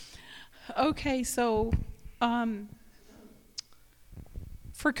Okay, so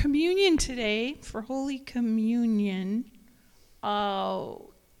for communion today, for Holy Communion, I'm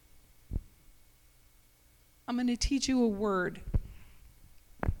going to teach you a word.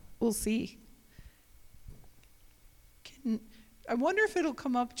 We'll see. I wonder if it'll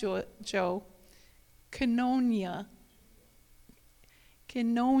come up, Joe. Koinonia.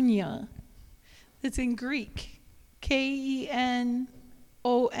 Koinonia. It's in Greek. Kenon.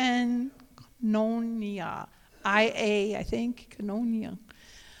 Koinonia. I think. Koinonia.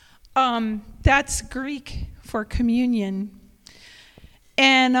 That's Greek for communion.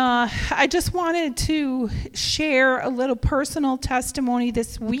 And I just wanted to share a little personal testimony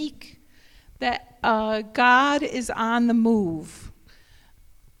this week that God is on the move.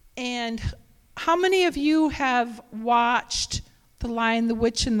 And how many of you have watched The Lion, the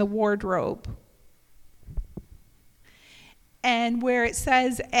Witch, and the Wardrobe? And where it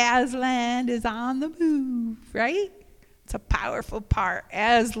says Aslan is on the move, right? It's a powerful part.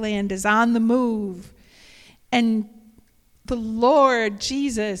 Aslan is on the move. And the Lord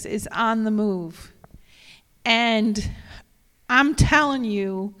Jesus is on the move. And I'm telling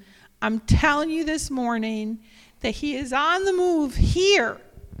you this morning that he is on the move here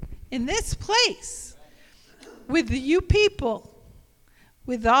in this place with you people,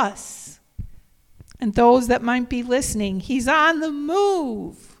 with us, and those that might be listening. He's on the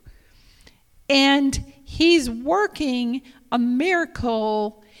move. And he's working a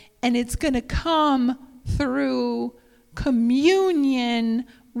miracle, and it's going to come through communion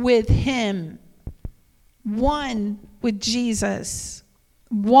with him. One with Jesus.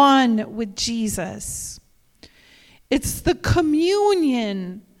 One with Jesus. It's the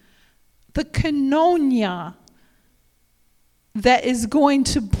communion, the koinonia, that is going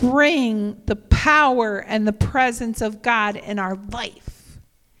to bring the power and the presence of God in our life.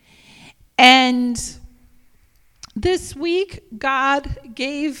 And this week, God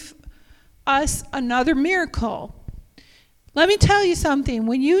gave us another miracle. Let me tell you something.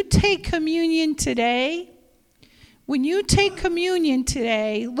 When you take communion today,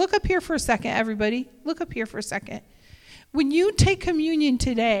 look up here for a second, everybody. Look up here for a second. When you take communion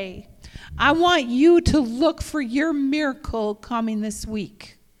today, I want you to look for your miracle coming this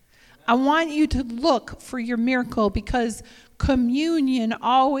week. I want you to look for your miracle because communion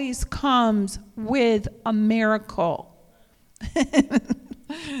always comes with a miracle.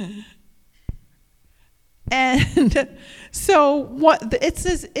 And so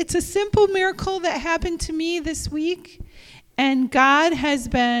it's a simple miracle that happened to me this week, and God has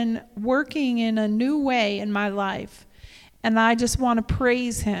been working in a new way in my life, and I just want to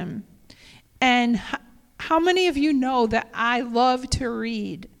praise him. And how many of you know that I love to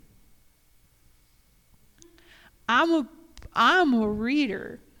read? I'm a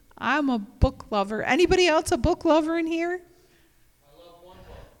reader. I'm a book lover. Anybody else a book lover in here? I love one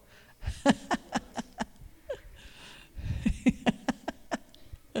book.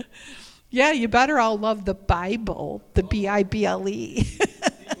 Yeah, you better all love the Bible, the Bible.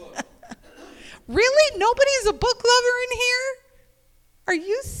 Really? Nobody's a book lover in here? Are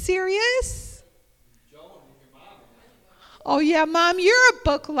you serious? Oh, yeah, Mom, you're a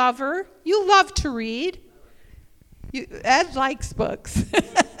book lover. You love to read. Ed likes books.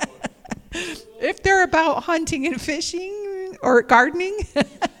 If they're about hunting and fishing or gardening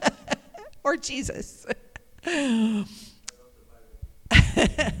or Jesus.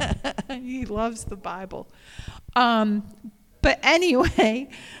 He loves the Bible. But anyway,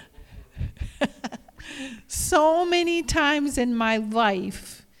 so many times in my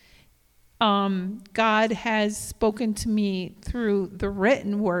life, God has spoken to me through the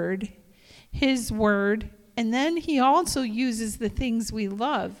written word, his word, and then he also uses the things we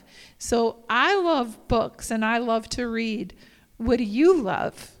love. So I love books and I love to read. What do you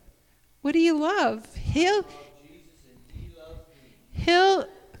love? What do you love? He'll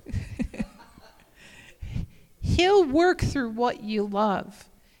work through what you love.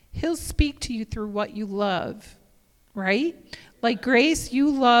 He'll speak to you through what you love, right? Like Grace, you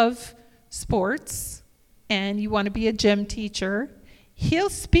love sports and you want to be a gym teacher. He'll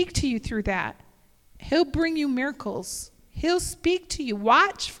speak to you through that. He'll bring you miracles. He'll speak to you.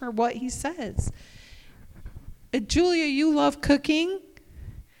 Watch for what he says. Julia, you love cooking.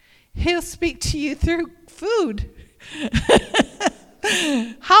 He'll speak to you through food.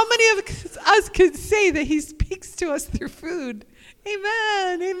 How many of us could say that he speaks to us through food?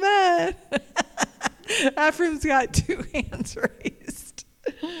 Amen, amen. Ephraim's got 2 hands raised.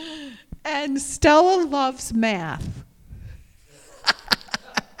 And Stella loves math.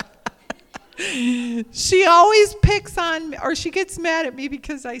 She always picks on, or she gets mad at me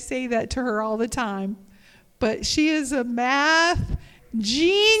because I say that to her all the time. But she is a math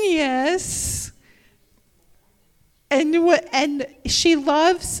genius. And she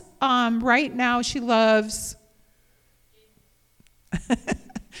loves, right now she loves,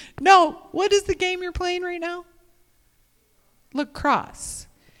 no, what is the game you're playing right now? Lacrosse.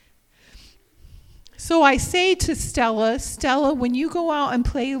 So I say to Stella, when you go out and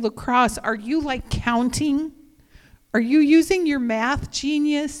play lacrosse, are you like counting? Are you using your math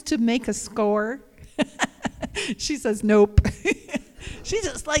genius to make a score? She says, nope. She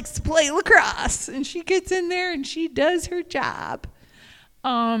just likes to play lacrosse, and she gets in there and she does her job.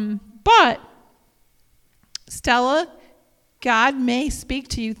 But Stella, God may speak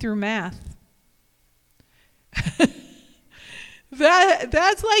to you through math.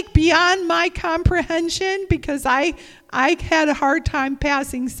 That's like beyond my comprehension, because I had a hard time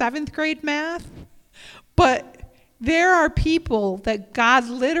passing 7th grade math. But there are people that God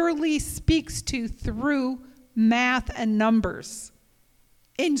literally speaks to through math and numbers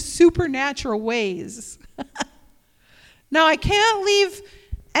in supernatural ways. Now, I can't leave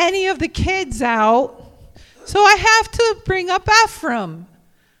any of the kids out, so I have to bring up Ephraim.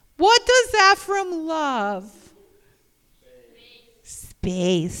 What does Ephraim love?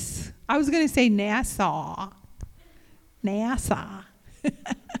 Space. I was going to say NASA.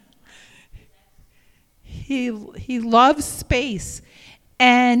 He loves space.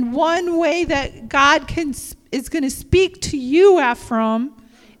 And one way that God is going to speak to you, Ephraim,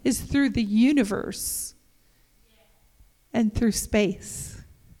 is through the universe and through space.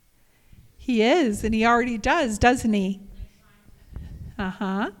 He is, and he already does, doesn't he?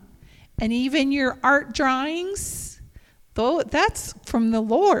 And even your art drawings, though, that's from the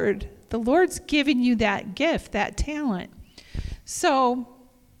Lord. The Lord's given you that gift, that talent. So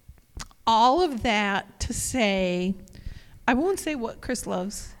all of that to say, I won't say what Chris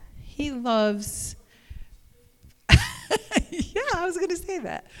loves. He loves, yeah, I was going to say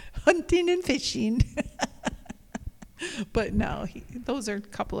that, hunting and fishing. But no, those are a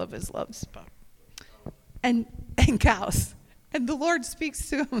couple of his loves. And cows. And the Lord speaks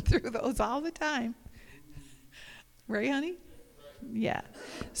to him through those all the time. Right, honey? Yeah.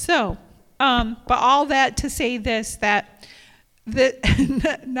 So, but all that to say this, that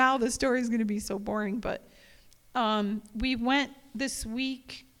now the story is going to be so boring, but we went this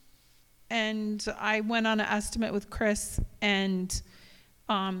week, and I went on an estimate with Chris, and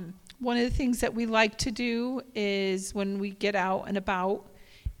one of the things that we like to do is when we get out and about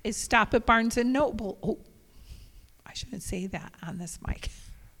is stop at Barnes & Noble. Oh, I shouldn't say that on this mic.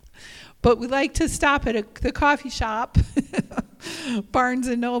 But we like to stop at the coffee shop, Barnes &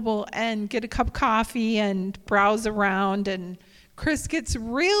 Noble, and get a cup of coffee and browse around. And Chris gets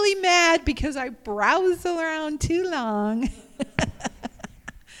really mad because I browse around too long.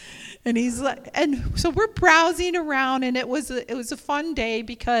 And he's like, and so we're browsing around, and it was a fun day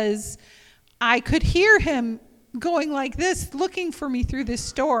because I could hear him going like this, looking for me through this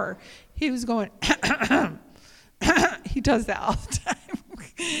store. He was going, he does that all the time.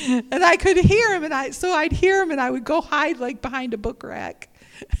 And I could hear him, so I'd hear him, and I would go hide like behind a book rack,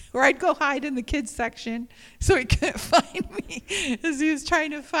 or I'd go hide in the kids section so he couldn't find me, as he was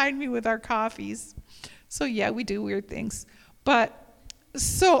trying to find me with our coffees. So yeah, we do weird things, but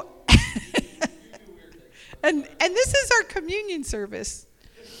so. and this is our communion service.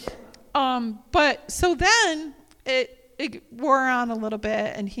 But so then it wore on a little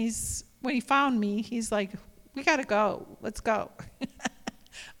bit, and when he found me, he's like, "We gotta go. Let's go."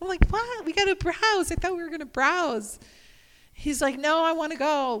 I'm like, "What? We gotta browse. I thought we were gonna browse." He's like, "No, I want to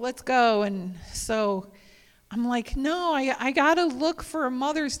go. Let's go." And so I'm like, "No, I gotta look for a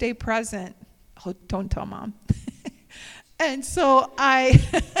Mother's Day present." Oh, don't tell Mom. And so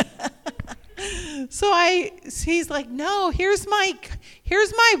he's like, "No, here's my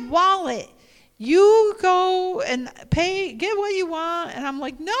wallet. You go and get what you want." And I'm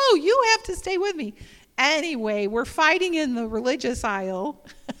like, "No, you have to stay with me." Anyway, we're fighting in the religious aisle.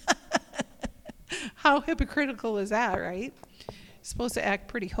 How hypocritical is that, right? You're supposed to act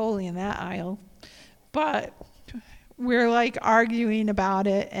pretty holy in that aisle. But we're like arguing about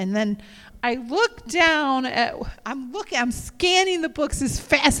it, and then I look down I'm scanning the books as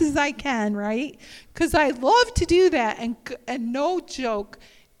fast as I can, right? Because I love to do that, and no joke,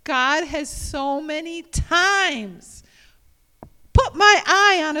 God has so many times put my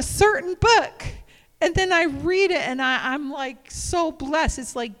eye on a certain book, and then I read it, and I'm like so blessed.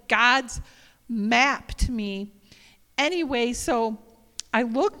 It's like God's map to me. Anyway, so I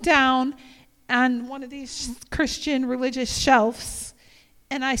look down on one of these Christian religious shelves,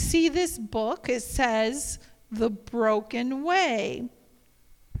 and I see this book. It says The Broken Way.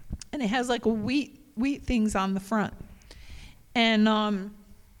 And it has like a wheat things on the front. And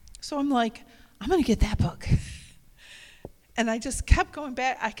so I'm like, I'm going to get that book. And I just kept going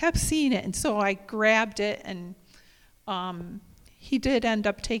back. I kept seeing it. And so I grabbed it, and he did end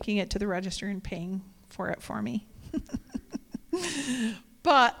up taking it to the register and paying for it for me.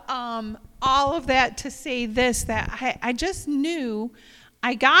 But all of that to say this, that I just knew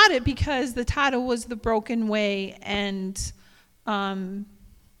I got it because the title was The Broken Way. And I've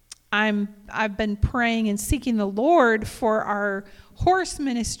been praying and seeking the Lord for our horse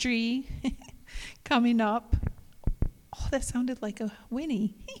ministry coming up. Oh, that sounded like a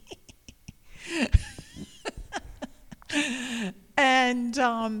whinny. And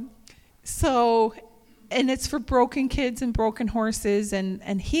and it's for broken kids and broken horses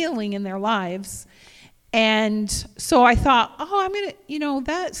and healing in their lives. And so I thought, I'm going to,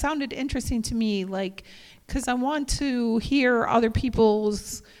 that sounded interesting to me, like, because I want to hear other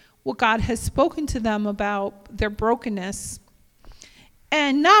people's, what God has spoken to them about their brokenness,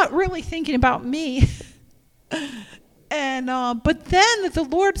 and not really thinking about me. And but then the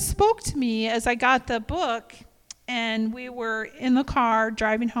Lord spoke to me as I got the book, and we were in the car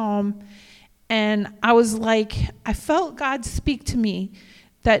driving home, and I was like, I felt God speak to me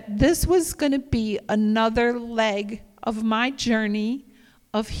that this was going to be another leg of my journey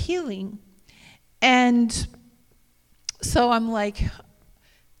of healing. And so I'm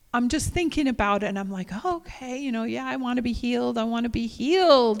just thinking about it, and I'm like, okay, I want to be healed. I want to be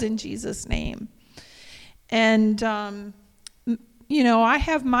healed in Jesus' name. And, I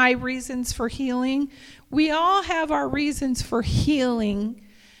have my reasons for healing. We all have our reasons for healing.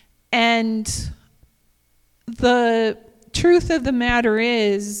 And the truth of the matter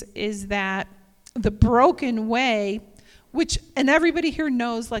is that the broken way, and everybody here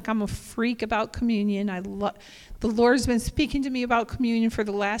knows, like, I'm a freak about communion. The Lord's been speaking to me about communion for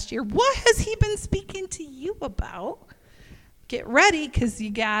the last year. What has he been speaking to you about? Get ready, because you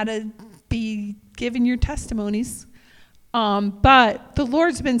got to be giving your testimonies. But the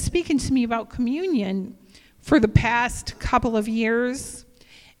Lord's been speaking to me about communion for the past couple of years,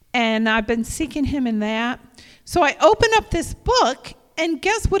 and I've been seeking him in that. So I open up this book, and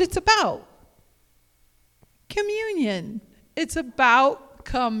guess what it's about? Communion. It's about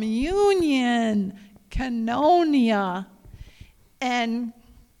communion, koinonia. And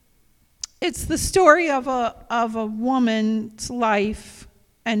it's the story of a woman's life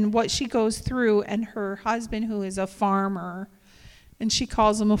and what she goes through, and her husband, who is a farmer, and she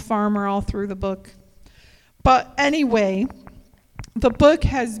calls him a farmer all through the book. But anyway, the book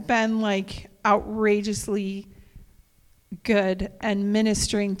has been like outrageously good and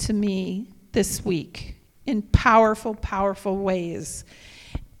ministering to me this week in powerful, powerful ways,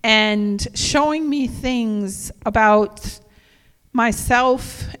 and showing me things about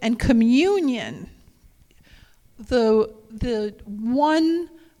myself and communion, the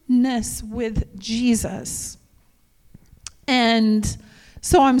oneness with Jesus. And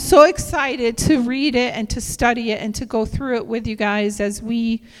so I'm so excited to read it and to study it and to go through it with you guys as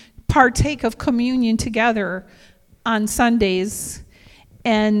we partake of communion together on Sundays.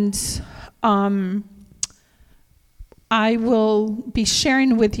 And I will be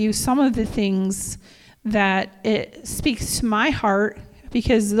sharing with you some of the things that it speaks to my heart,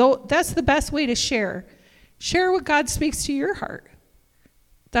 because that's the best way to share. Share what God speaks to your heart.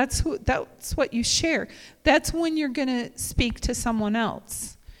 That's what you share. That's when you're going to speak to someone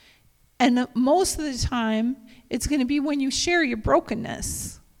else. And most of the time, it's going to be when you share your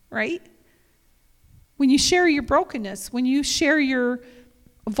brokenness, right? When you share your brokenness, when you share your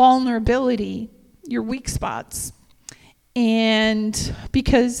vulnerability, your weak spots. And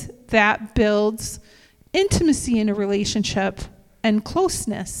because that builds intimacy in a relationship and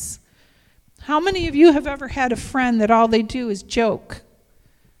closeness. How many of you have ever had a friend that all they do is joke?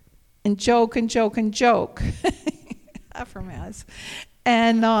 And joke and joke and joke. Affirmaz.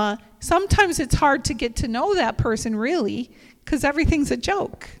 And sometimes it's hard to get to know that person really, because everything's a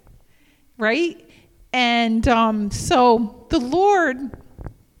joke, right? And so the Lord,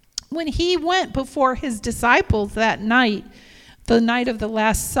 when he went before his disciples that night, the night of the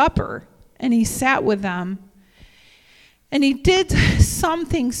Last Supper, and he sat with them, and he did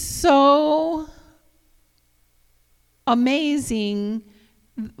something so amazing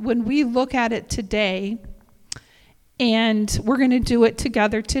when we look at it today, and we're going to do it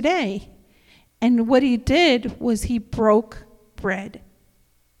together today. And what he did was he broke bread.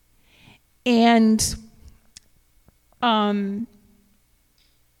 And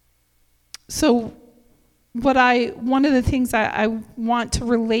so one of the things I want to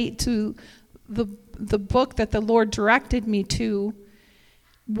relate to the book that the Lord directed me to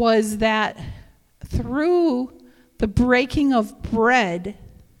was that through the breaking of bread,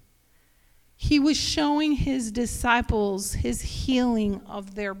 he was showing his disciples his healing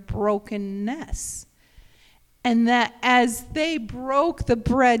of their brokenness. And that as they broke the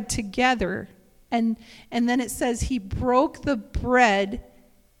bread together, and then it says he broke the bread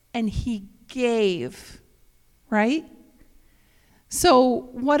and he gave, right? So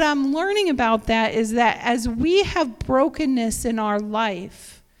what I'm learning about that is that as we have brokenness in our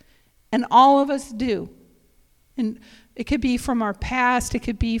life, and all of us do, and it could be from our past, it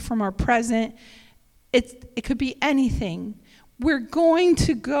could be from our present, it could be anything. We're going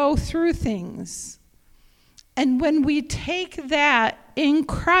to go through things. And when we take that in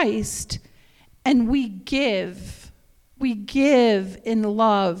Christ and we give in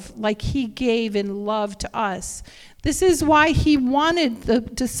love like he gave in love to us. This is why he wanted the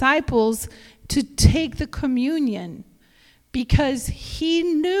disciples to take the communion, because he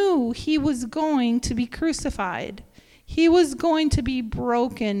knew he was going to be crucified. He was going to be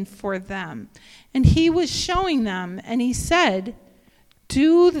broken for them. And he was showing them, and he said,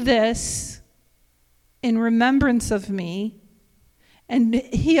 do this in remembrance of me. And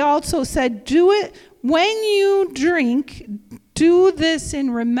he also said, do it when you drink, do this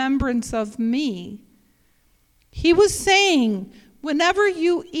in remembrance of me. He was saying, whenever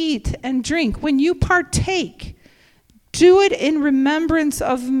you eat and drink, when you partake, do it in remembrance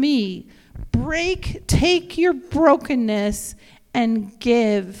of me. Take your brokenness and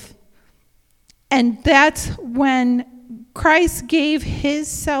give. And that's when Christ gave his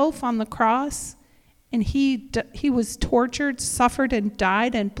self on the cross, and he was tortured, suffered, and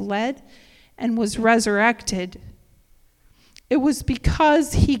died, and bled, and was resurrected. It was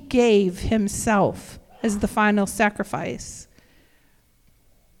because he gave himself as the final sacrifice.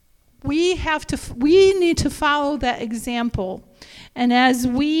 We need to follow that example. And as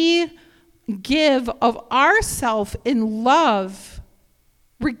we give of ourself in love,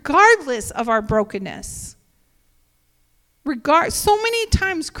 regardless of our brokenness, so many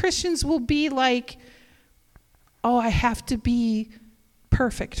times Christians will be like, oh, I have to be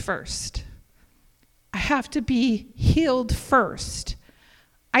perfect first. I have to be healed first.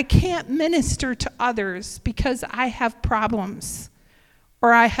 I can't minister to others because I have problems,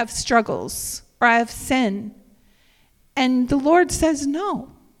 or I have struggles, or I have sin. And the Lord says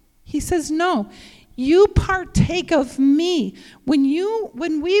no. He says no. You partake of me. When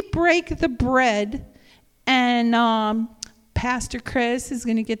we break the bread, and Pastor Chris is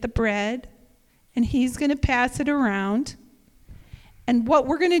going to get the bread, and he's going to pass it around. And what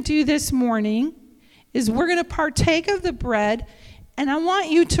we're going to do this morning is we're going to partake of the bread, and I want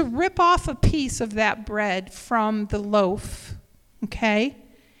you to rip off a piece of that bread from the loaf, okay?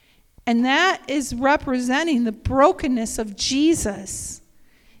 And that is representing the brokenness of Jesus.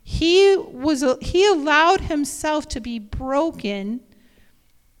 He allowed himself to be broken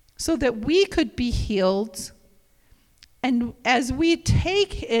so that we could be healed. And as we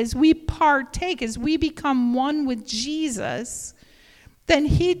partake, as we become one with Jesus, then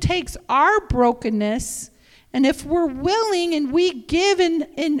he takes our brokenness, and if we're willing and we give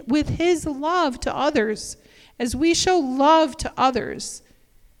in with his love to others, as we show love to others,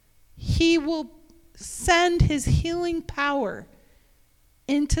 he will send his healing power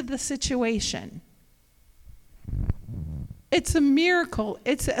into the situation. It's a miracle.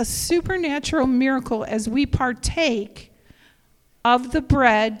 It's a supernatural miracle as we partake of the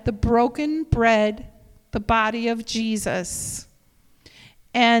bread, the broken bread, the body of Jesus.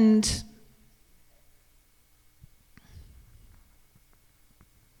 And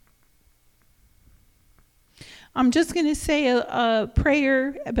I'm just going to say a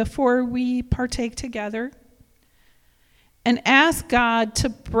prayer before we partake together and ask God to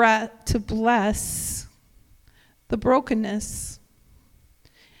bless the brokenness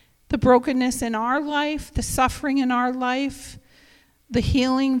in our life, the suffering in our life, the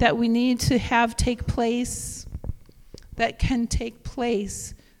healing that we need to have take place, that can take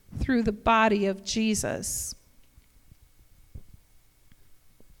place through the body of Jesus.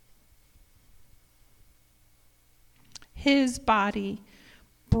 His body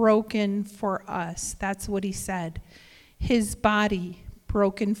broken for us. That's what he said. His body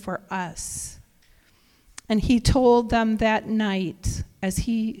broken for us. And he told them that night, as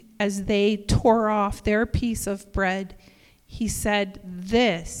they tore off their piece of bread, he said,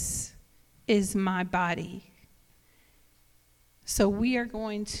 "This is my body." So we are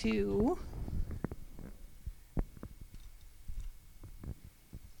going to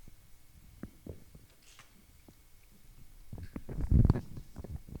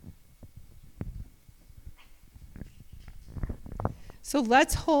So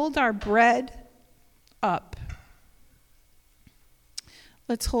let's hold our bread up.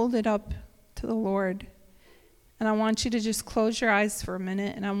 Let's hold it up to the Lord. And I want you to just close your eyes for a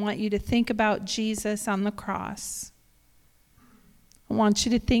minute, and I want you to think about Jesus on the cross. I want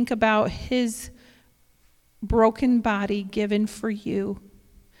you to think about his broken body given for you,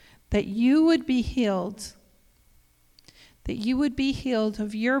 that you would be healed, that you would be healed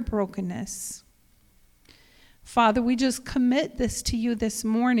of your brokenness. Father, we just commit this to you this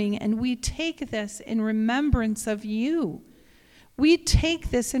morning, and we take this in remembrance of you. We take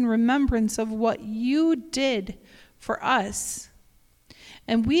this in remembrance of what you did for us.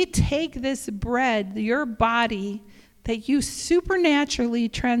 And we take this bread, your body, that you supernaturally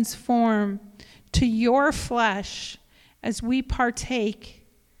transform to your flesh as we partake.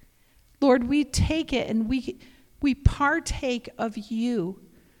 Lord, we take it and we partake of you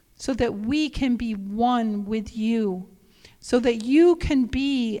so that we can be one with you, so that you can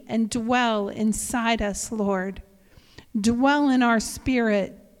be and dwell inside us, Lord. Dwell in our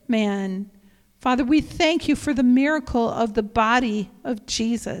spirit, man. Father, we thank you for the miracle of the body of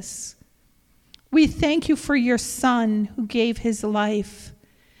Jesus. We thank you for your Son who gave his life.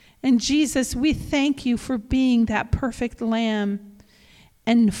 And Jesus, we thank you for being that perfect Lamb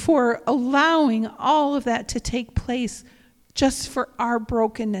and for allowing all of that to take place just for our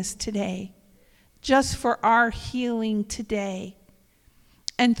brokenness today, just for our healing today.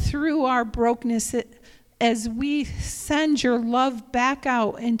 And through our brokenness, as we send your love back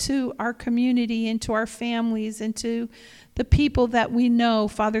out into our community, into our families, into the people that we know,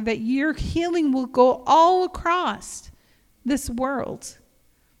 Father, that your healing will go all across this world.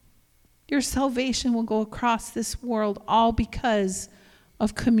 Your salvation will go across this world, all because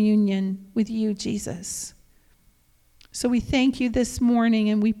of communion with you, Jesus. So we thank you this morning,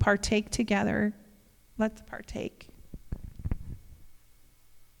 and we partake together. Let's partake.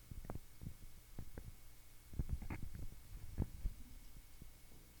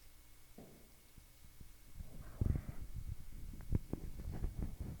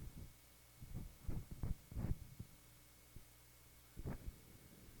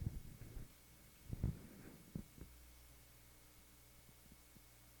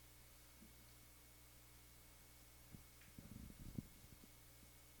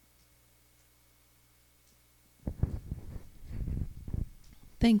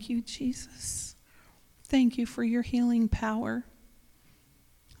 Thank you, Jesus. Thank you for your healing power.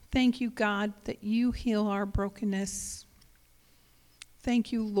 Thank you, God, that you heal our brokenness.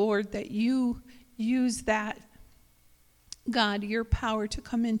 Thank you, Lord, that you use that, God, your power to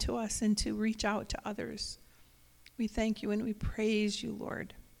come into us and to reach out to others. We thank you and we praise you,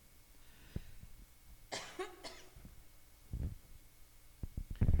 Lord.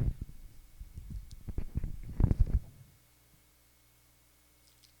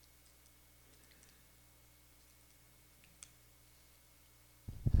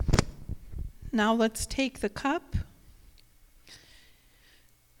 Now let's take the cup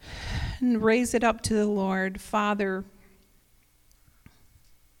and raise it up to the Lord. Father,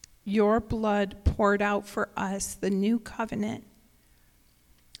 your blood poured out for us, the new covenant,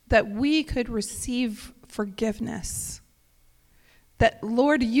 that we could receive forgiveness. That,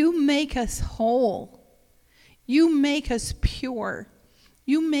 Lord, you make us whole. You make us pure.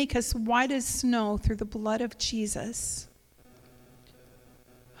 You make us white as snow through the blood of Jesus.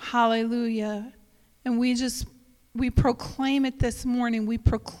 Hallelujah. And we proclaim it this morning. We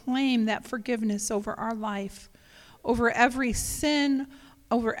proclaim that forgiveness over our life, over every sin,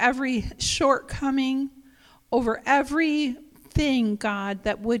 over every shortcoming, over everything, God,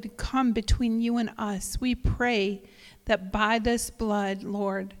 that would come between you and us. We pray that by this blood,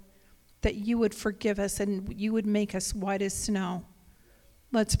 Lord, that you would forgive us and you would make us white as snow.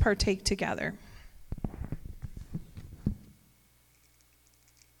 Let's partake together.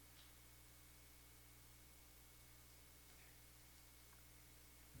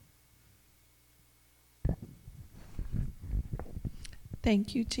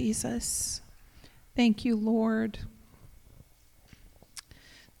 Thank you, Jesus. Thank you, Lord.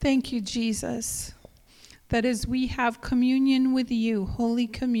 Thank you, Jesus, that as we have communion with you, Holy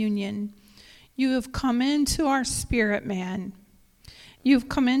Communion, you have come into our spirit, man. You've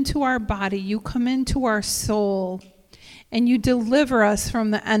come into our body. You come into our soul, and you deliver us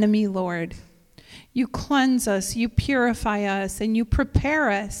from the enemy, Lord. You cleanse us, you purify us, and you prepare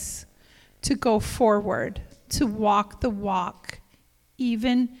us to go forward, to walk the walk,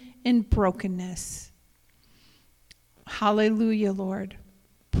 even in brokenness. Hallelujah, Lord.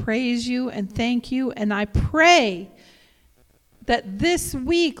 Praise you and thank you. And I pray that this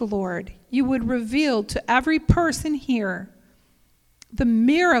week, Lord, you would reveal to every person here the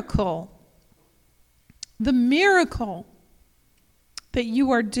miracle that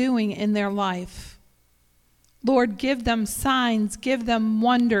you are doing in their life. Lord, give them signs, give them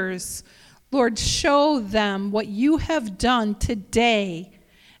wonders. Lord, show them what you have done today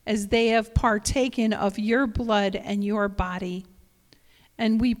as they have partaken of your blood and your body.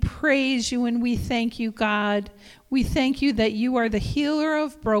 And we praise you and we thank you, God. We thank you that you are the healer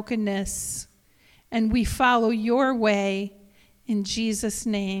of brokenness, and we follow your way. In Jesus'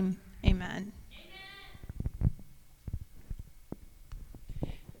 name, amen.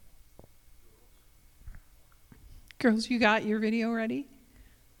 Girls, you got your video ready?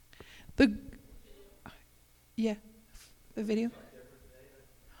 The video?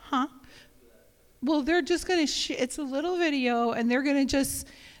 Huh? Well, they're just going to, it's a little video, and they're going to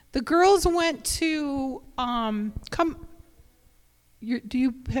the girls went to, do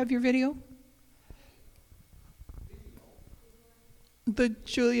you have your video? The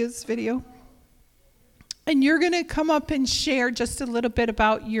Julia's video. And you're going to come up and share just a little bit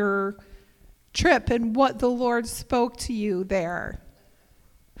about your trip and what the Lord spoke to you there.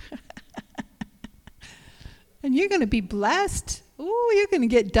 And you're going to be blessed. Ooh, you're going to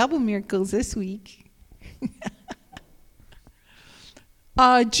get double miracles this week.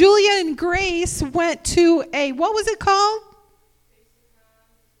 Julia and Grace went to what was it called?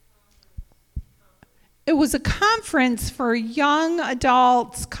 It was a conference for young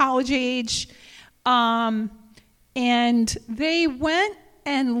adults, college age, and they went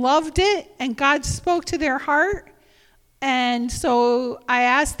and loved it, and God spoke to their heart. And so I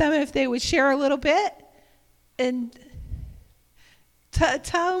asked them if they would share a little bit and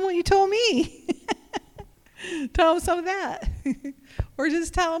tell them what you told me. Tell them some of that. Or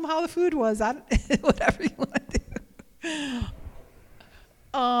just tell them how the food was. Whatever you want to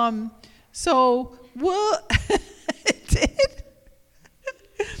do. So we'll it did.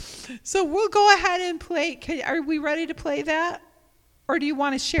 So we'll go ahead and play. Are we ready to play that? Or do you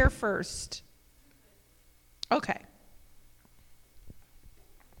want to share first? Okay.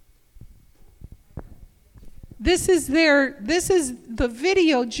 This is the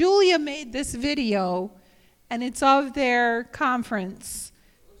video. Julia made this video, and it's of their conference.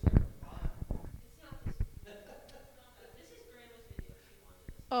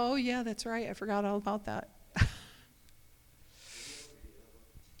 Oh, yeah, that's right. I forgot all about that.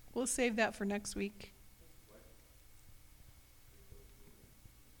 We'll save that for next week.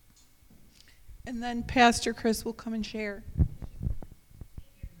 And then Pastor Chris will come and share.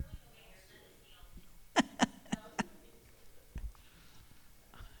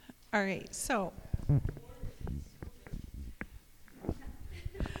 All right, so.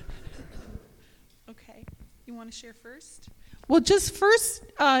 Okay, you want to share first? Well, just first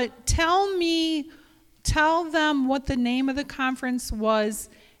tell them what the name of the conference was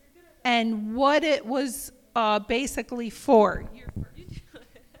and what it was basically for.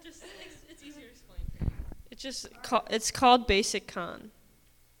 It's easier to explain. It's called Basic Con.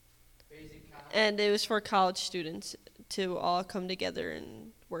 And it was for college students to all come together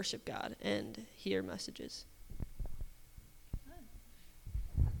and worship God and hear messages.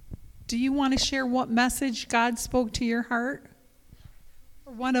 Do you want to share what message God spoke to your heart?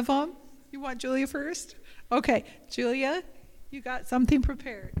 Or one of them? You want Julia first? Okay, Julia, you got something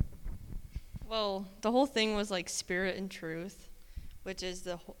prepared. Well, the whole thing was like spirit and truth, which is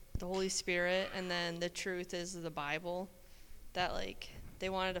the Holy Spirit, and then the truth is the Bible. That like they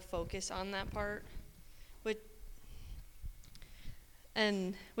wanted to focus on that part, which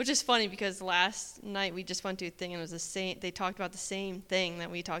is funny because last night we just went to a thing and it was the same. They talked about the same thing that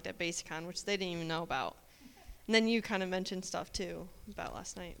we talked at BasicCon, which they didn't even know about. And then you kind of mentioned stuff too about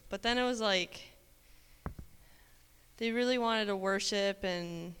last night. But then it was like they really wanted to worship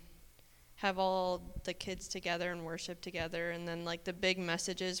and have all the kids together and worship together. And then like the big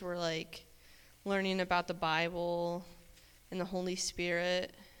messages were like learning about the Bible and the Holy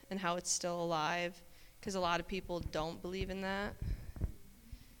Spirit and how it's still alive, because a lot of people don't believe in that.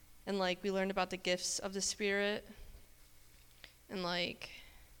 And like we learned about the gifts of the Spirit and like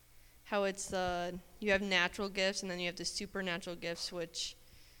how it's you have natural gifts and then you have the supernatural gifts, which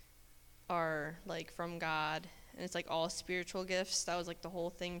are like from God, and it's like all spiritual gifts. That was like the whole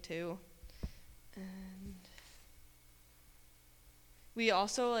thing too. And we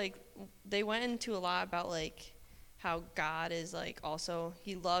also like they went into a lot about like how God is like also,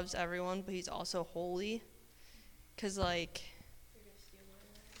 he loves everyone, but he's also holy. Because like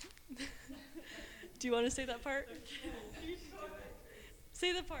do you want to say that part?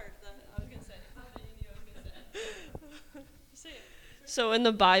 Say the part that I was going to say. Say it. So in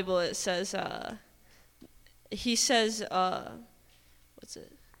the Bible it says, he says, what's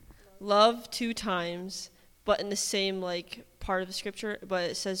it? Love 2 times, but in the same like part of the scripture, but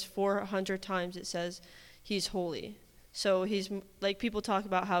it says 400 times it says he's holy. So he's like, people talk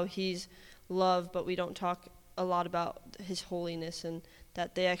about how he's love, but we don't talk a lot about his holiness, and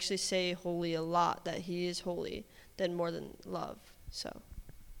that they actually say holy a lot, that he is holy, than more than love. So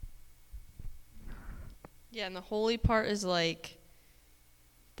Yeah, and the holy part is like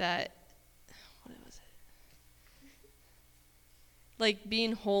that, what was it? Like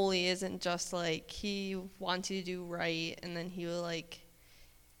being holy isn't just like he wants you to do right, and then he will like,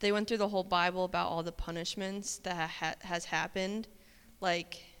 they went through the whole Bible about all the punishments that has happened.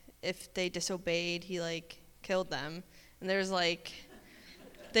 Like if they disobeyed, he like killed them. And there's like,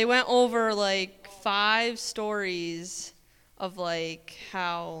 they went over like 5 stories of like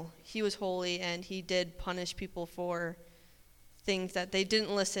how he was holy and he did punish people for things that they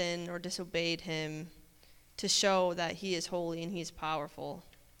didn't listen or disobeyed him, to show that he is holy and he's powerful.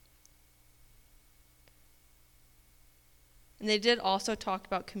 And they did also talk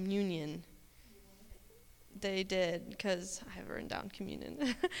about communion. They did, because I have written down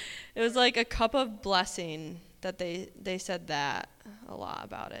communion. It was like a cup of blessing that they said that a lot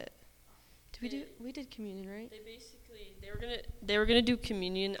about it. We did communion, right? They were gonna do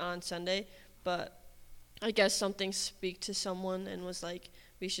communion on Sunday, but I guess something speak to someone and was like,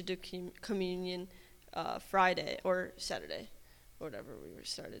 we should do communion Friday or Saturday, or whatever we were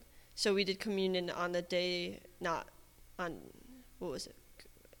started. So we did communion on the day, not on, what was it?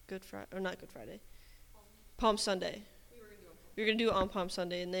 Good Friday, or not Good Friday? Palm Sunday. We were gonna do it on Palm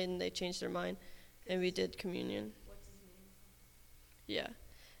Sunday, and then they changed their mind, and we did communion. What's his name? Yeah.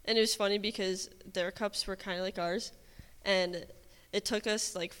 And it was funny because their cups were kind of like ours, and it took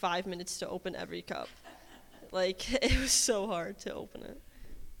us like 5 minutes to open every cup. Like, it was so hard to open it.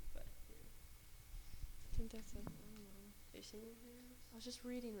 But, I think that's it. I don't know. Are you seeing anything else? I was just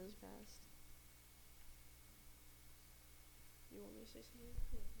reading really fast. You want me to say something?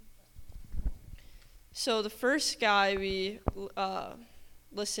 So the first guy we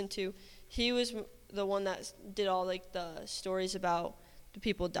listened to, he was the one that did all like the stories about the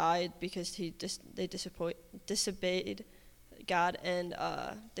people died because they disobeyed God, and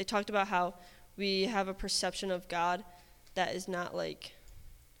they talked about how we have a perception of God that is not like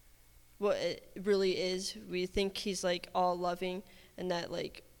what it really is. We think he's like all loving, and that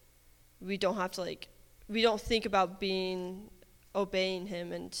like we don't have to like, we don't think about obeying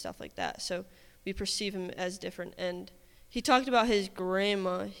him and stuff like that. So we perceive him as different. And he talked about his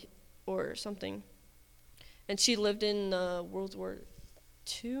grandma or something, and she lived in World War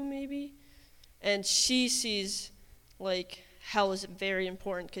II maybe, and she sees like hell is very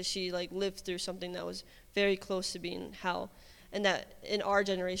important because she like lived through something that was very close to being hell. And that in our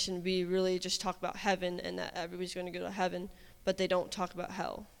generation we really just talk about heaven and that everybody's going to go to heaven, but they don't talk about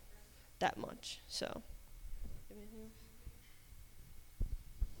hell that much. So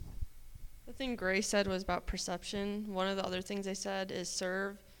The thing Grace said was about perception. One of the other things they said is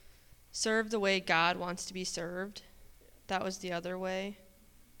serve the way God wants to be served. That was the other way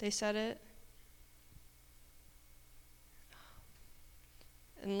they said it.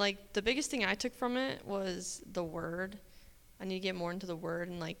 And like the biggest thing I took from it was the word. I need to get more into the word,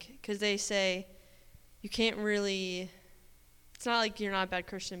 and like, because they say you can't really, it's not like you're not a bad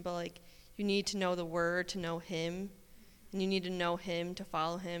Christian, but like you need to know the word to know him, and you need to know him to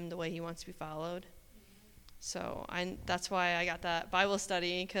follow him the way he wants to be followed. So that's why I got that Bible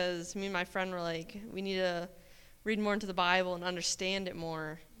study, because me and my friend were like, we need to read more into the Bible and understand it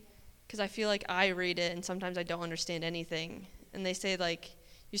more, because I feel like I read it and sometimes I don't understand anything. And they say like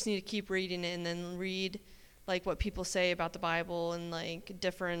you just need to keep reading it and then read like what people say about the Bible and like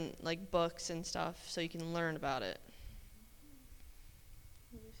different like books and stuff so you can learn about it.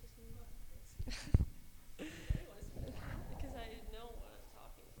 Because I know what I'm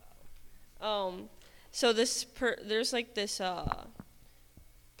talking about. So there's like this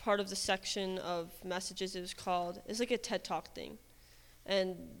part of the section of messages. It's like a TED Talk thing,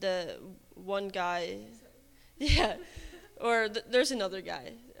 and the one guy, yeah, or there's another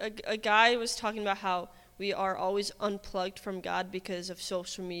guy. A guy was talking about how we are always unplugged from God because of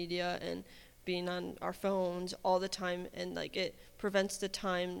social media and being on our phones all the time, and like it prevents the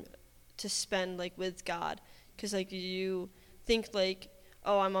time to spend like with God, because like you think like,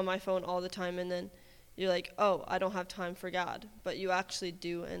 oh, I'm on my phone all the time, and then you're like, oh, I don't have time for God, but you actually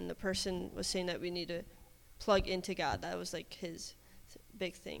do. And the person was saying that we need to plug into God. That was like his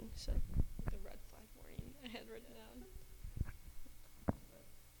big thing. So The red flag warning I had written down.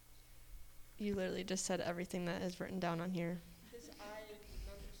 You literally just said everything that is written down on here. because I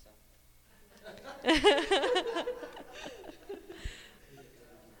remember stuff.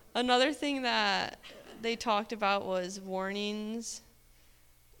 Another thing that they talked about was warnings,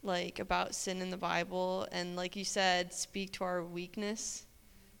 like about sin in the Bible, and like you said, speak to our weakness.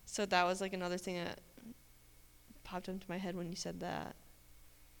 So that was like another thing that popped into my head when you said that.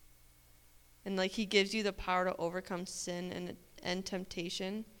 And like he gives you the power to overcome sin and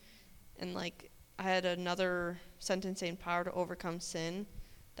temptation. And like I had another sentence saying power to overcome sin.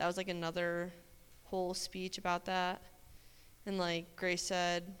 That was like another whole speech about that. And like Grace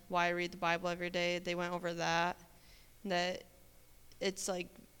said, why read the Bible every day? They went over that. That it's like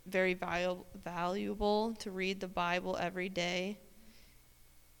very valuable to read the Bible every day.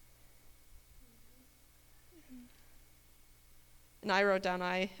 And I wrote down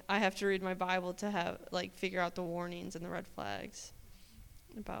I have to read my Bible to have like figure out the warnings and the red flags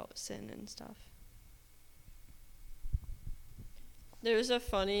about sin and stuff. There was a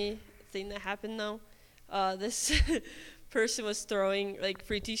funny thing that happened though. This person was throwing like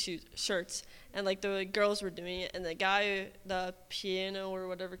free t-shirts, and like the girls were doing it, and the guy, the piano or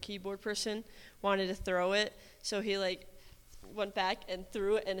whatever keyboard person, wanted to throw it, so he like went back and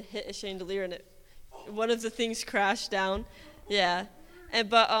threw it and hit a chandelier, and one of the things crashed down. Yeah,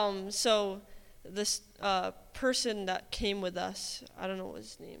 but so this person that came with us, I don't know what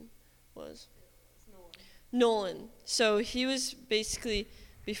his name was. Nolan. So he was basically,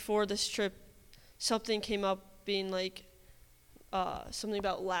 before this trip, something came up being like something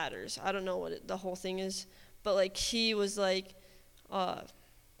about ladders. I don't know what the whole thing is, but like he was like,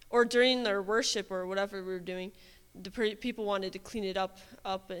 or during their worship or whatever we were doing, the people wanted to clean it up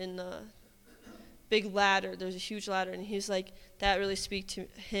in the big ladder. There's a huge ladder, and he was like, that really speak to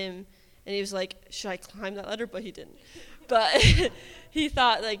him, and he was like, should I climb that ladder? But he didn't. But he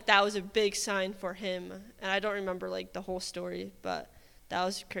thought like that was a big sign for him, and I don't remember like the whole story, but that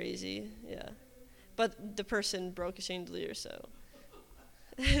was crazy. Yeah, but the person broke a chandelier, so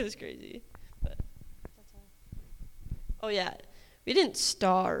it was crazy. But that's all. Oh yeah, we didn't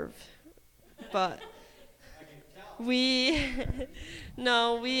starve, but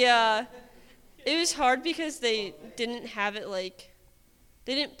it was hard because they didn't have it like,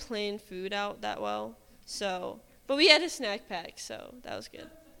 they didn't plan food out that well, so, but we had a snack pack, so that was good.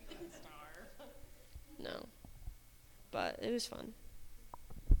 We didn't starve. No, but it was fun.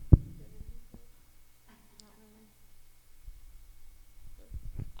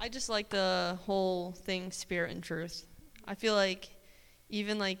 I just like the whole thing, spirit and truth. I feel like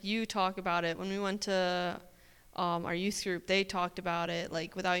even like you talk about it when we went to our youth group, they talked about it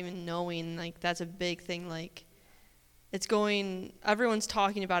like without even knowing, like that's a big thing. Like everyone's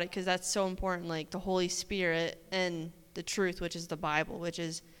talking about it because that's so important, like the Holy Spirit and the truth, which is the Bible, which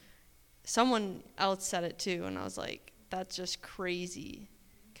is, someone else said it too, and I was like, that's just crazy.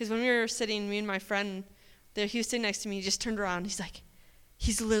 Because when we were sitting, me and my friend there, he was sitting next to me, he just turned around, he's like,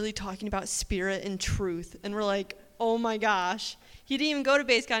 he's literally talking about spirit and truth. And we're like, oh my gosh. He didn't even go to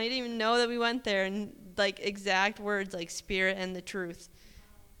BaseCon. He didn't even know that we went there. And like exact words like spirit and the truth.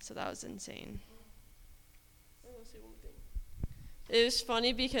 So that was insane. I want to say one thing. It was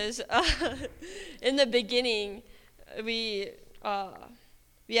funny because in the beginning, we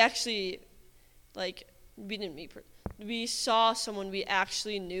actually, like, we didn't meet. We saw someone we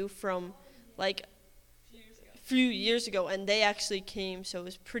actually knew from like few years ago, and they actually came, so it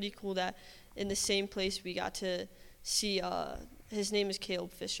was pretty cool that in the same place we got to see, his name is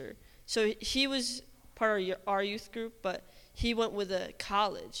Caleb Fisher. So he was part of our youth group, but he went with a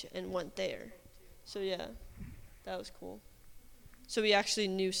college and went there. So yeah, that was cool. So we actually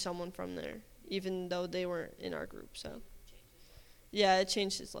knew someone from there, even though they weren't in our group, so. Yeah, it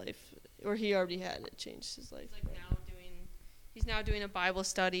changed his life, or he already had it changed his life. He's now doing a Bible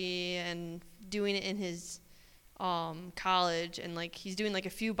study and doing it in his college, and like he's doing like a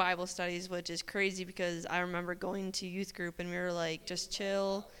few Bible studies, which is crazy because I remember going to youth group and we were like just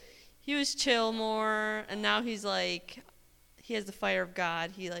chill. He was chill more, and now he's like, he has the fire of God.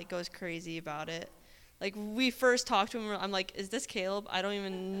 He like goes crazy about it. Like we first talked to him, I'm like, is this Caleb? I don't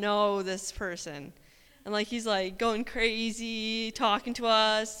even know this person. And like he's like going crazy, talking to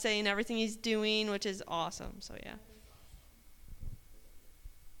us, saying everything he's doing, which is awesome. So yeah.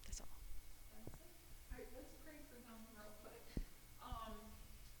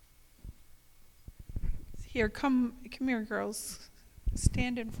 Here, come here, girls.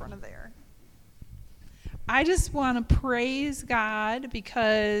 Stand in front of there. I just want to praise God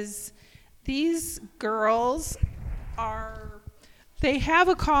because these girls they have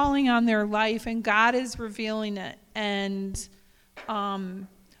a calling on their life, and God is revealing it. And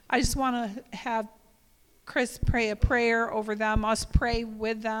I just want to have Chris pray a prayer over them, us pray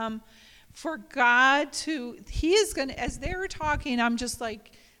with them, for God to, he is going to, as they were talking, I'm just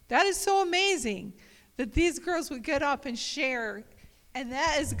like, That is so amazing that these girls would get up and share. And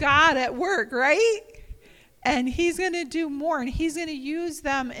that is God at work, right? And he's going to do more. And he's going to use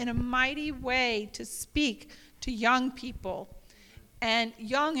them in a mighty way to speak to young people. And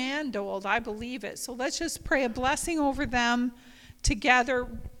young and old, I believe it. So let's just pray a blessing over them together.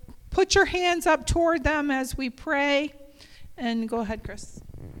 Put your hands up toward them as we pray. And go ahead, Chris.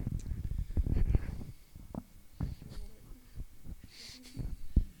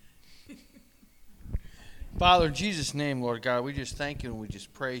 Father, in Jesus' name, Lord God, we just thank you and we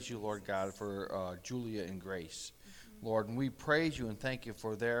just praise you, Lord God, for Julia and Grace. Lord, and we praise you and thank you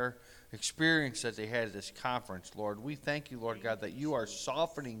for their experience that they had at this conference, Lord. We thank you, Lord God, that you are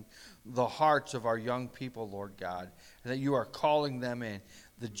softening the hearts of our young people, Lord God, and that you are calling them in.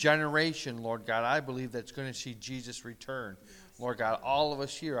 The generation, Lord God, I believe that's going to see Jesus return. Lord God, all of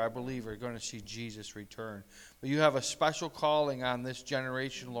us here, I believe, are going to see Jesus return. But you have a special calling on this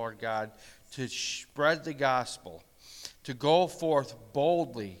generation, Lord God, to spread the gospel, to go forth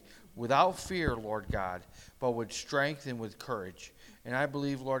boldly, without fear, Lord God, but with strength and with courage. And I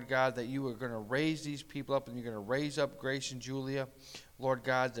believe, Lord God, that you are going to raise these people up and you're going to raise up Grace and Julia, Lord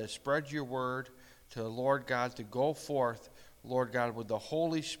God, to spread your word, to, Lord God, to go forth, Lord God, with the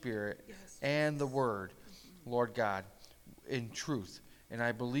Holy Spirit and the word, Lord God, in truth. And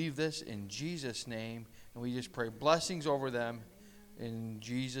I believe this in Jesus' name, and we just pray blessings over them. In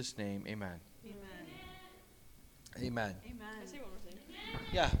Jesus' name, amen. Amen. Can I say one more thing?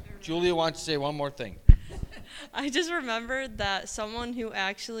 Yeah, Julia wants to say one more thing. I just remembered that someone who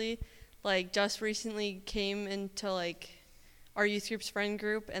actually, just recently came into, our youth group's friend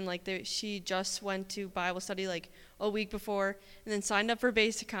group, and, she just went to Bible study, a week before, and then signed up for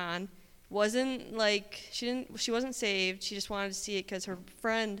Basicon. Wasn't, she wasn't saved. She just wanted to see it because her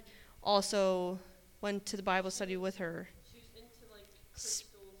friend also went to the Bible study with her. She's into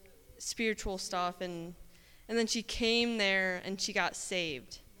Spiritual stuff, and then she came there and she got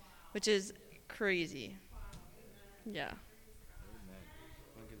saved, which is crazy. Yeah.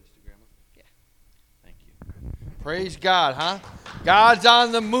 Want to give this to Grandma? Yeah. Thank you. Praise God, huh? God's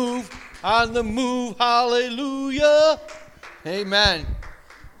on the move, hallelujah. Amen.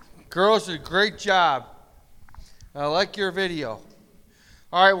 Girls did a great job. I like your video.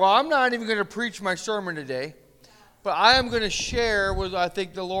 All right, well, I'm not even going to preach my sermon today, but I am going to share what I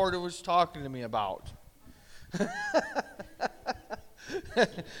think the Lord was talking to me about.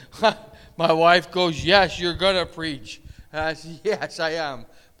 My wife goes, yes, you're going to preach. I said, yes, I am,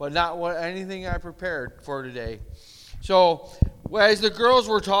 but not anything I prepared for today. So, as the girls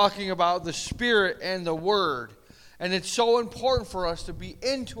were talking about the Spirit and the Word, and it's so important for us to be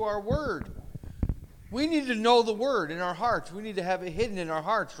into our Word. We need to know the Word in our hearts. We need to have it hidden in our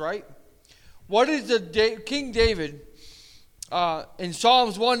hearts, right? What is King David in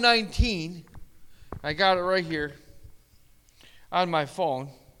Psalms 119? I got it right here on my phone.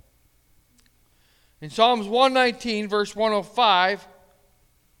 In Psalms 119, verse 105,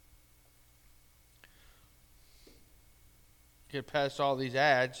 get past all these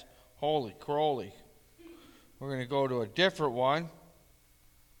ads. Holy crowley. We're going to go to a different one.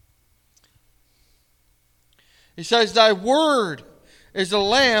 It says, thy word is a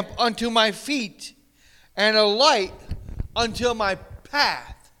lamp unto my feet and a light unto my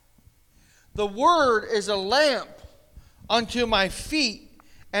path. The word is a lamp unto my feet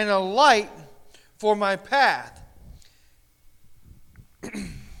and a light for my path.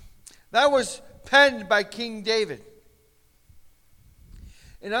 That was penned by King David.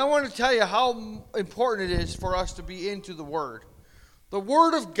 And I want to tell you how important it is for us to be into the Word. The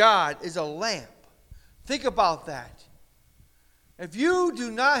Word of God is a lamp. Think about that. If you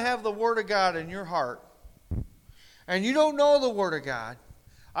do not have the Word of God in your heart, and you don't know the Word of God,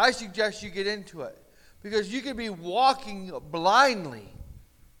 I suggest you get into it. Because you could be walking blindly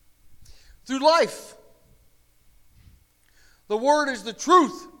through life. The Word is the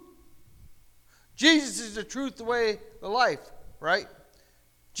truth. Jesus is the truth, the way, the life, right?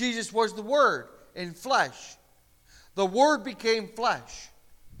 Jesus was the Word in flesh. The Word became flesh.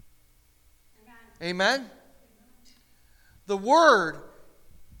 Amen? Amen? The Word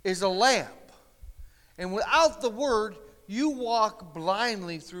is a lamp. And without the Word, you walk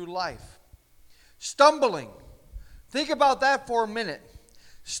blindly through life. Stumbling. Think about that for a minute.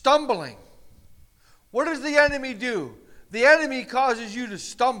 Stumbling. What does the enemy do? The enemy causes you to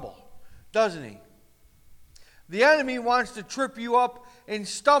stumble, doesn't he? The enemy wants to trip you up and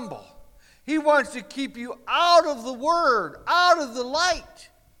stumble. He wants to keep you out of the Word, out of the light,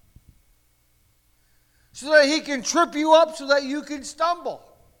 so that he can trip you up so that you can stumble.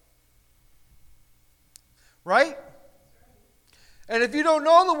 Right? And if you don't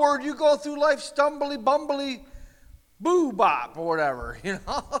know the word, you go through life stumbly, bumbly, boo-bop or whatever, you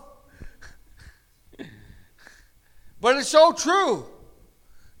know. But it's so true.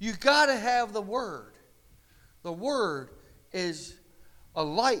 You got to have the word. The word is a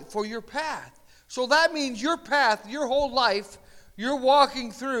light for your path. So that means your path, your whole life, you're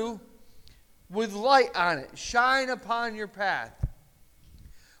walking through with light on it. Shine upon your path.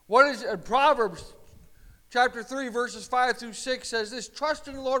 What is Proverbs chapter 3, verses 5 through 6 says this: trust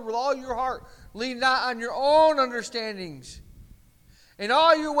in the Lord with all your heart. Lean not on your own understandings. In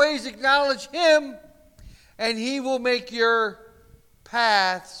all your ways acknowledge him, and he will make your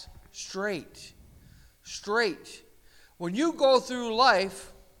paths straight. Straight. When you go through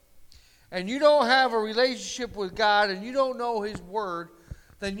life and you don't have a relationship with God and you don't know his word,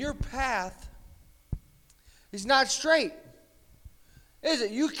 then your path is not straight. Is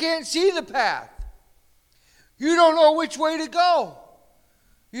it? You can't see the path. You don't know which way to go.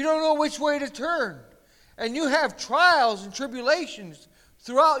 You don't know which way to turn. And you have trials and tribulations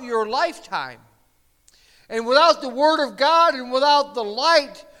throughout your lifetime. And without the word of God and without the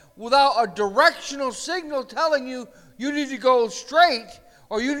light, without a directional signal telling you you need to go straight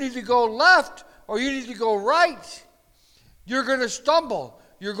or you need to go left or you need to go right, you're going to stumble.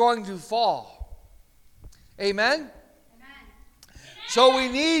 You're going to fall. Amen? Amen? So we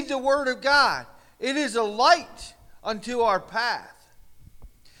need the word of God. It is a light unto our path.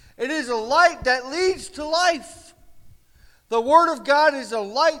 It is a light that leads to life. The word of God is a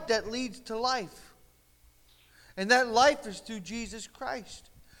light that leads to life. And that life is through Jesus Christ.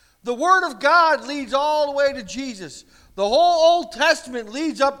 The word of God leads all the way to Jesus. The whole Old Testament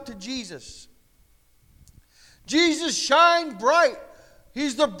leads up to Jesus. Jesus shined bright.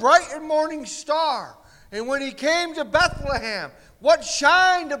 He's the bright and morning star. And when he came to Bethlehem, what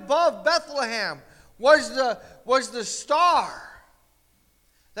shined above Bethlehem was the star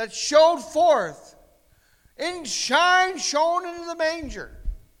that showed forth in shone into the manger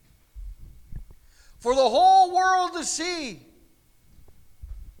for the whole world to see.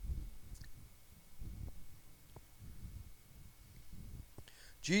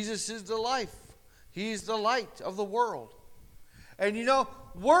 Jesus is the life. He's the light of the world. And you know,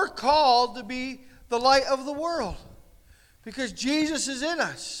 we're called to be the light of the world because Jesus is in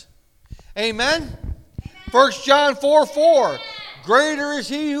us. Amen? 1 John 4:4. Greater is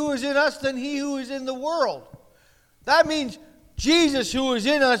he who is in us than he who is in the world. That means Jesus who is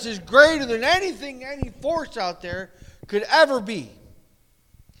in us is greater than anything, any force out there could ever be.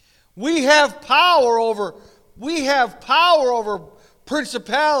 We have power over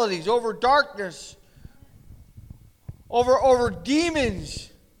principalities, over darkness, over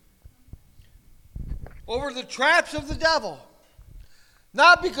demons, over the traps of the devil.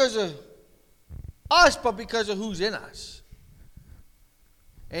 Not because of us, but because of who's in us.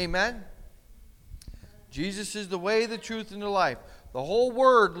 Amen? Jesus is the way, the truth, and the life. The whole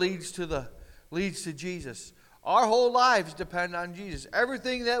word leads to Jesus. Our whole lives depend on Jesus.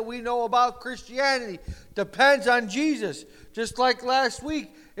 Everything that we know about Christianity depends on Jesus. Just like last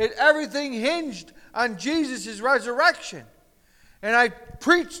week, everything hinged on Jesus' resurrection. And I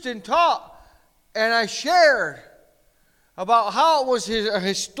preached and taught, and I shared about how it was a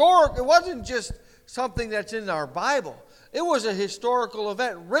historic. It wasn't just something that's in our Bible. It was a historical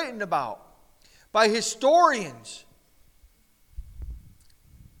event written about by historians.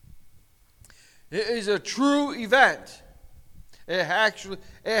 It is a true event. It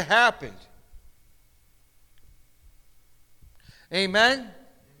happened. Amen?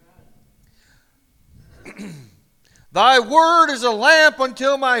 Thy word is a lamp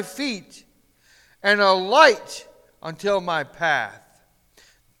until my feet and a light until my path.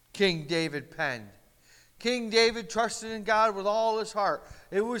 King David penned. King David trusted in God with all his heart.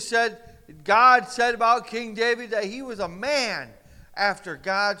 It was said, God said about King David that he was a man after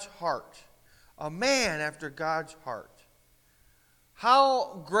God's heart. A man after God's heart.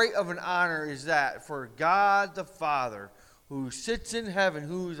 How great of an honor is that for God the Father, who sits in heaven,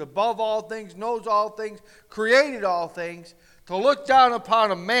 who is above all things, knows all things, created all things, to look down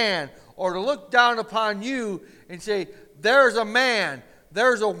upon a man or to look down upon you and say, there's a man,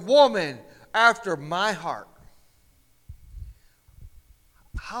 there's a woman after my heart.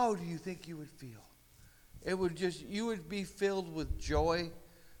 How do you think you would feel? You would be filled with joy,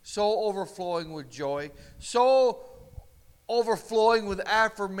 so overflowing with joy, so overflowing with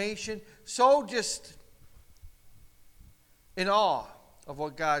affirmation, so just in awe of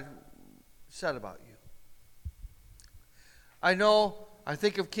what God said about you. I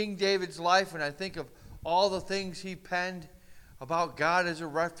think of King David's life, and I think of all the things he penned about God as a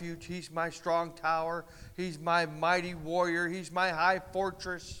refuge. He's my strong tower. He's my mighty warrior. He's my high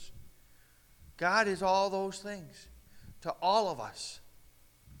fortress. God is all those things to all of us.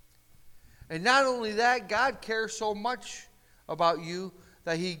 And not only that, God cares so much about you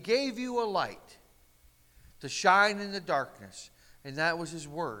that he gave you a light to shine in the darkness. And that was his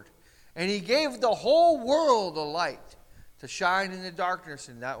word. And he gave the whole world a light to shine in the darkness.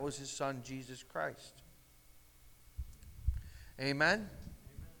 And that was his son, Jesus Christ. Amen?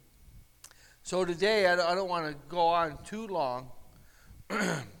 So today, I don't want to go on too long.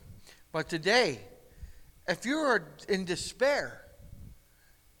 But today, if you're in despair,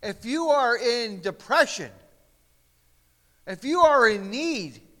 if you are in depression, if you are in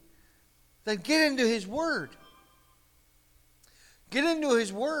need, then get into his word. Get into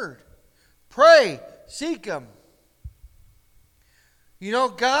his word. Pray. Seek him. You know,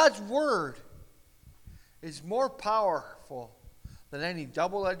 God's word is more powerful than any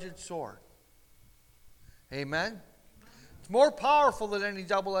double-edged sword. Amen? It's more powerful than any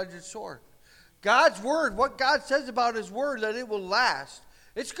double-edged sword. God's word, what God says about his word, that it will last.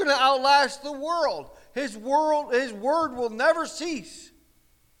 It's going to outlast the world. His word will never cease.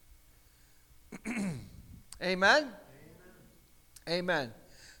 Amen? Amen.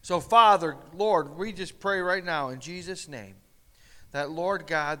 So, Father, Lord, we just pray right now in Jesus' name that, Lord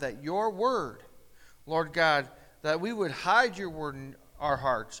God, that your word, Lord God, that we would hide your word in our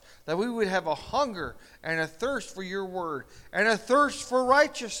hearts, that we would have a hunger and a thirst for your word and a thirst for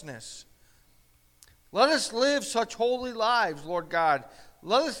righteousness. Let us live such holy lives, Lord God.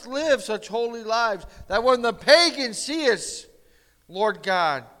 Let us live such holy lives that when the pagans see us, Lord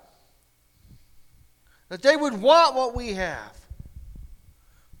God, that they would want what we have.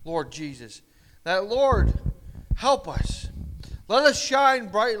 Lord Jesus, that, Lord, help us. Let us shine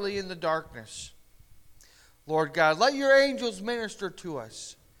brightly in the darkness. Lord God, let your angels minister to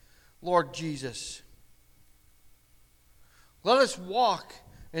us. Lord Jesus, let us walk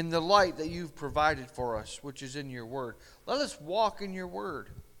in the light that you've provided for us, which is in your word. Let us walk in your word,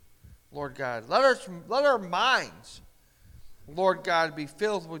 Lord God. Let our minds, Lord God, be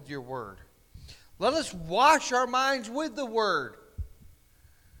filled with your word. Let us wash our minds with the word.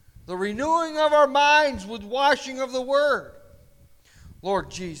 The renewing of our minds with washing of the word. Lord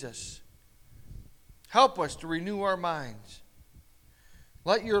Jesus, help us to renew our minds.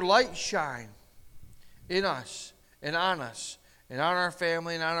 Let your light shine in us and on our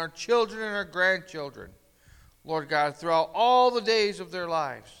family and on our children and our grandchildren. Lord God, throughout all the days of their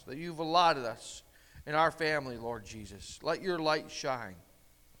lives that you've allotted us in our family, Lord Jesus. Let your light shine.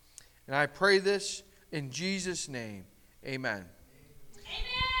 And I pray this in Jesus' name. Amen.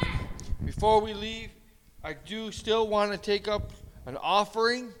 Amen. Before we leave, I do still want to take up an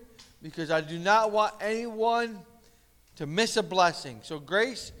offering because I do not want anyone to miss a blessing. So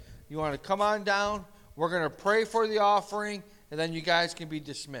Grace, you want to come on down? We're going to pray for the offering, and then you guys can be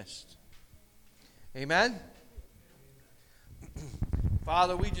dismissed. Amen?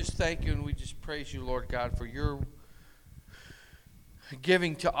 Father, we just thank you and we just praise you, Lord God, for your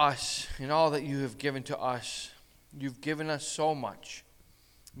giving to us and all that you have given to us. You've given us so much,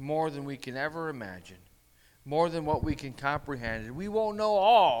 more than we can ever imagine, more than what we can comprehend. And we won't know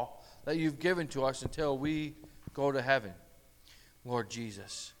all that you've given to us until we go to heaven, Lord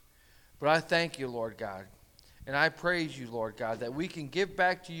Jesus. But I thank you, Lord God, and I praise you, Lord God, that we can give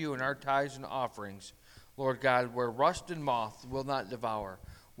back to you in our tithes and offerings, Lord God, where rust and moth will not devour,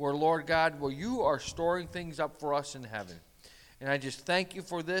 where, Lord God, where you are storing things up for us in heaven. And I just thank you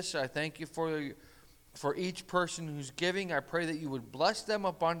for this. I thank you for each person who's giving. I pray that you would bless them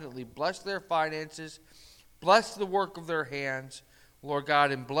abundantly, bless their finances, bless the work of their hands, Lord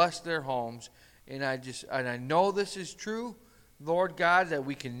God, and bless their homes. And I know this is true, Lord God, that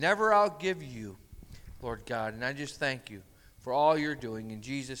we can never outgive you, Lord God. And I just thank you for all you're doing. In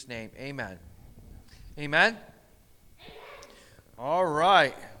Jesus' name, amen. Amen? All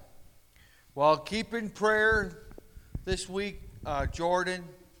right. Well, keep in prayer this week, Jordan.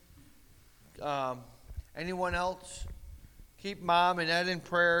 Anyone else? Keep Mom and Ed in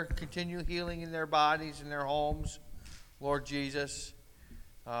prayer. Continue healing in their bodies and their homes, Lord Jesus.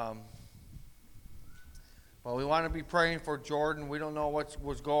 Well, we want to be praying for Jordan. We don't know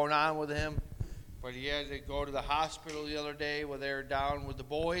what's going on with him, but he had to go to the hospital the other day where they were down with the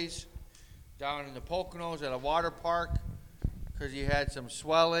boys, down in the Poconos at a water park, because he had some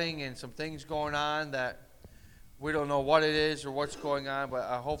swelling and some things going on that we don't know what it is or what's going on, but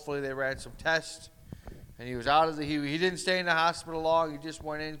hopefully they ran some tests. And he was out of he didn't stay in the hospital long. He just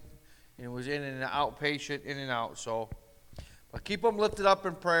went in and was in and outpatient, in and out. So, but keep them lifted up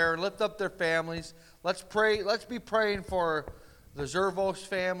in prayer. Lift up their families. Let's pray. Let's be praying for the Zervos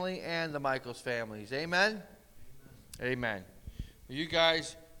family and the Michaels families. Amen? Amen. You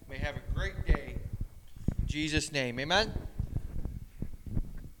guys may have a great day. In Jesus' name. Amen?